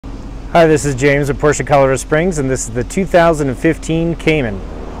Hi, this is James at Porsche Colorado Springs, and this is the 2015 Cayman.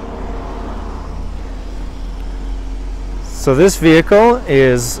 So this vehicle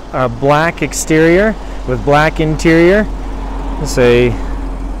is a black exterior with black interior.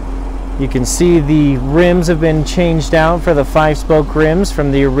 You can see the rims have been changed out for the 5-spoke rims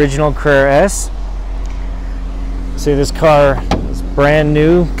from the original Carrera S. See, this car is brand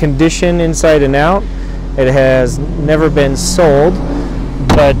new condition inside and out. It has never been sold,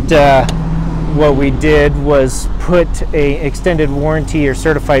 but what we did was put a extended warranty or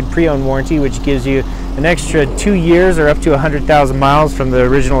certified pre-owned warranty, which gives you an extra 2 years or up to 100,000 miles from the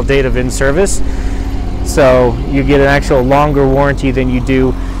original date of in-service. So you get an actual longer warranty than you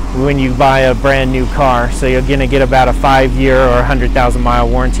do when you buy a brand new car. So you're going to get about a 5-year or 100,000 mile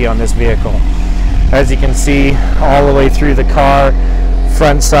warranty on this vehicle. As you can see, all the way through the car,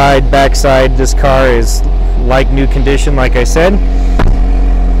 front side, back side, this car is like new condition, like I said.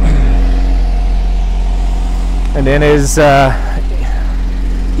 And then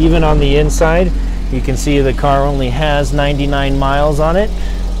even on the inside, you can see the car only has 99 miles on it.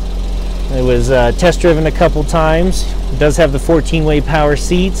 It was test driven a couple times. It does have the 14-way power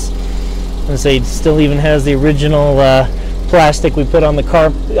seats, and it still even has the original plastic we put on the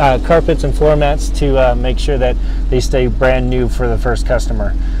carpets and floor mats to make sure that they stay brand new for the first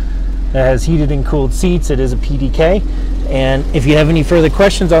customer. It has heated and cooled seats. It is a PDK. And if you have any further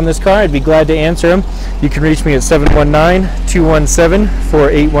questions on this car, I'd be glad to answer them. You can reach me at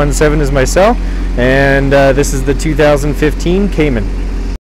 719-217-4817 is my cell. And this is the 2015 Cayman.